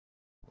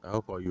I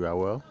hope all you are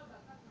well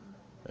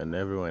and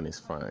everyone is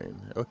fine.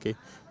 Okay,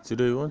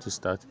 today we want to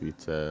start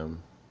with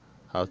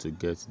how to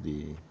get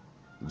the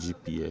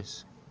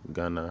GPS,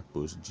 Ghana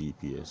Post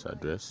GPS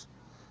address.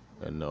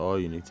 And all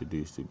you need to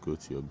do is to go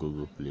to your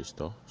Google Play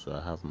Store. So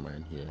I have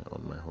mine here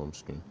on my home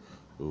screen,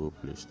 Google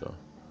Play Store.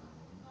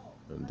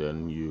 And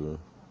then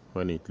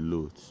when it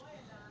loads,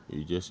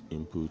 you just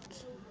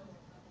input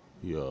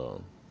your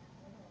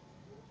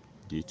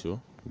detail,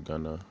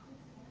 Ghana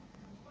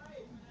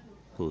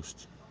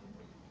Post.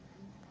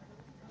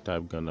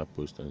 Type Ghana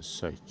Post and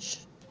search.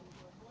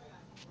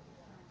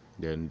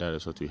 Then that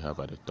is what we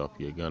have at the top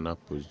here, Ghana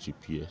Post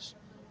GPS,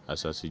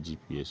 Asasi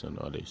GPS and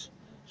others.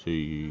 So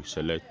you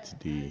select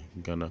the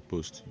Ghana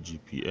Post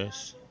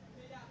GPS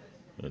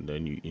and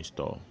then you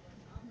install,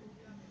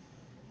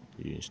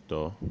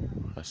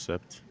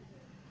 accept,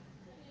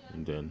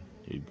 and then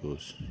it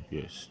goes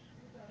yes,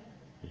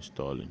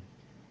 installing.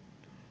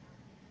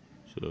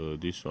 So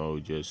this one will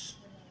just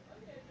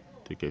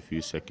take a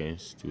few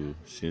seconds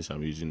since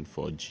I'm using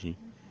 4G,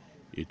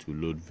 it will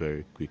load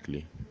very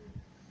quickly.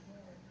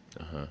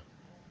 To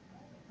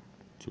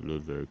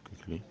load very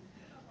quickly.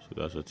 So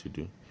that's what you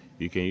do.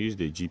 You can use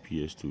the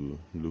GPS to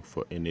look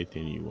for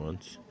anything you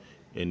want,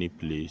 any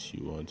place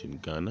you want in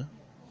Ghana.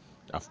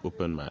 I've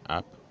opened my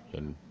app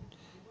and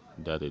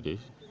that it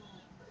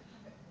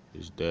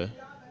is there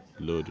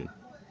loading.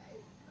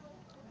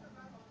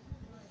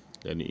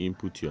 Then you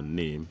input your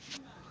name,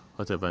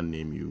 whatever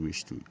name you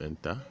wish to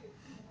enter.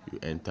 You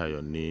enter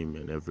your name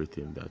and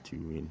everything that you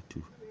want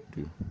to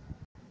do.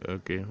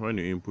 Okay, when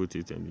you input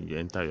it and you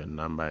enter your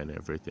number and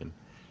everything,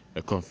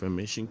 a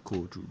confirmation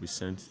code will be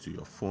sent to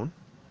your phone.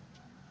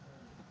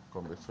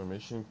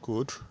 Confirmation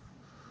code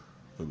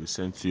will be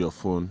sent to your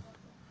phone,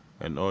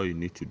 and all you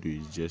need to do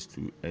is just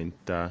to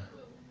enter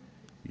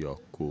your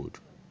code.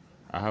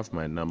 I have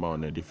my number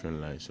on a different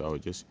line, so I will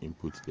just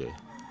input the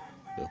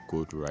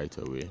code right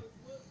away.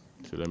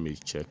 So let me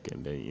check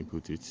and then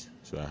input it.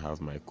 So I have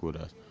my code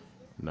as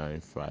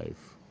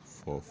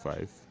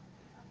 9545.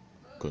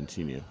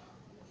 Continue.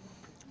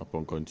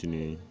 Upon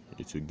continuing,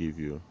 it will give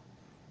you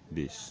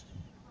this.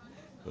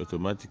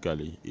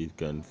 Automatically it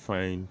can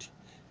find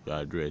your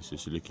address.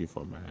 It's looking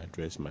for my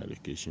address, my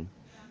location,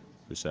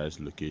 precise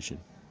location.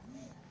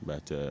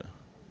 But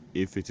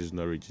if it is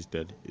not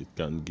registered, it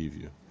can't give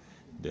you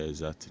the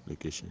exact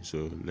location.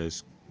 So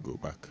let's go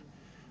back.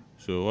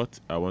 So what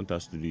I want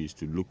us to do is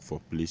to look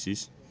for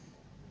places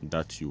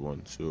that you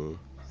want. So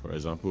for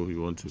example,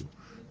 you want to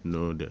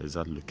know the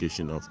exact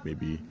location of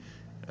maybe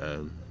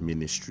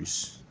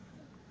ministries.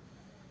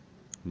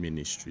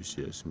 Ministries.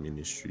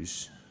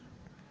 Ministries.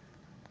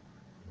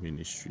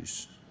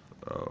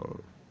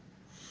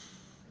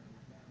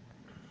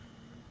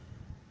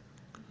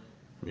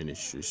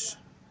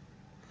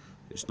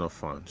 It's not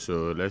found.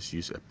 So let's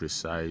use a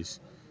precise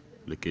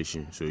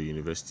location. So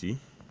University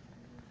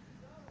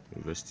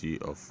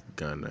of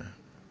Ghana.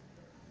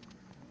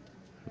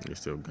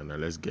 University of Ghana.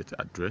 Let's get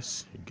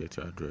address. You get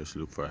your address.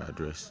 Look for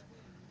address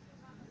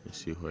and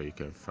see where you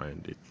can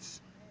find it.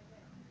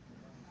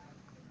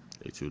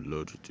 It will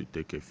load. It will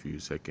take a few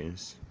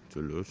seconds to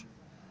load,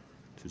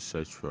 to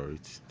search for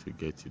it, to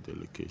get to the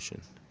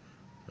location.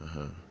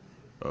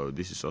 Oh,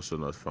 this is also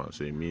not found,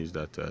 so it means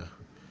that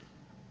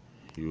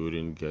you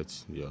wouldn't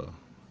get your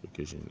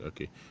location.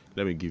 Okay,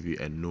 let me give you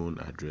a known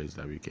address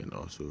that we can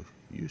also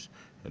use.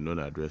 A known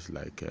address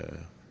like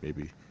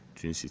maybe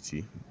Twin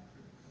City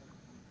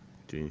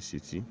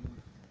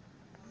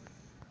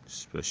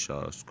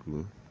Special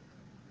School.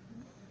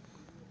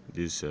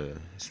 This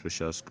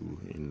special school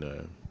in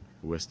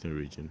Western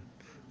region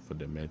for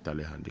the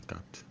mentally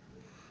handicapped.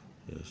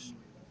 Yes,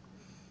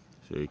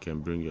 so you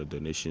can bring your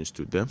donations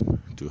to them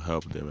to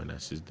help them and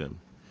assist them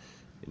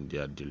in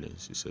their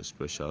dealings. It's a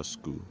special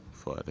school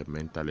for the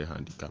mentally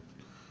handicapped,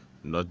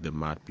 not the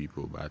mad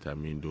people, but I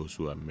mean those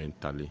who are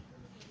mentally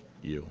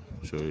ill.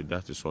 So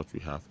that is what we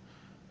have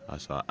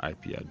as our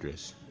IP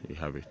address. You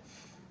have it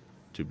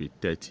to be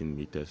 13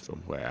 meters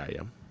from where I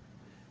am,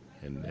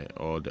 and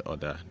all the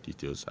other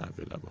details are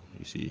available.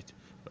 You see it.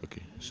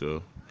 Okay,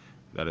 so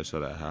that is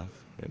what I have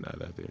and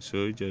other things.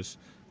 So just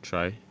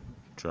try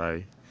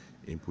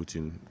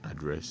inputting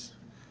address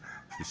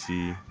to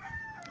see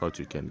what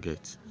you can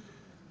get.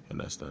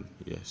 Understand?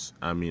 Yes,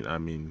 I'm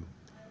in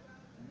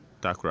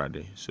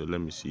Takoradi. So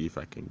let me see if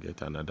I can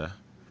get another,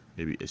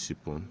 maybe a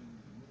Sipon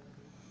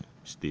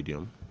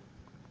Stadium.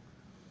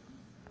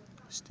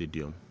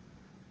 Sipon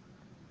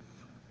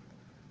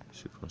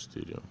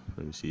Stadium.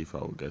 Let me see if I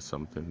will get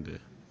something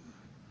there.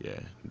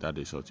 Yeah, that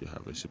is what you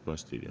have, a Sipon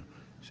Stadium.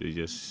 So you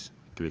just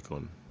click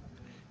on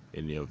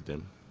any of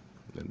them,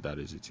 and that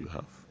is it you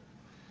have.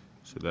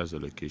 So that's the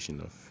location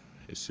of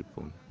a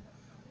Sipon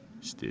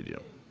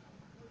Stadium.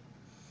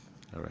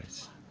 All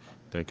right,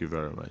 thank you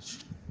very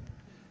much.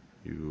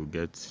 You will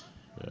get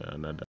another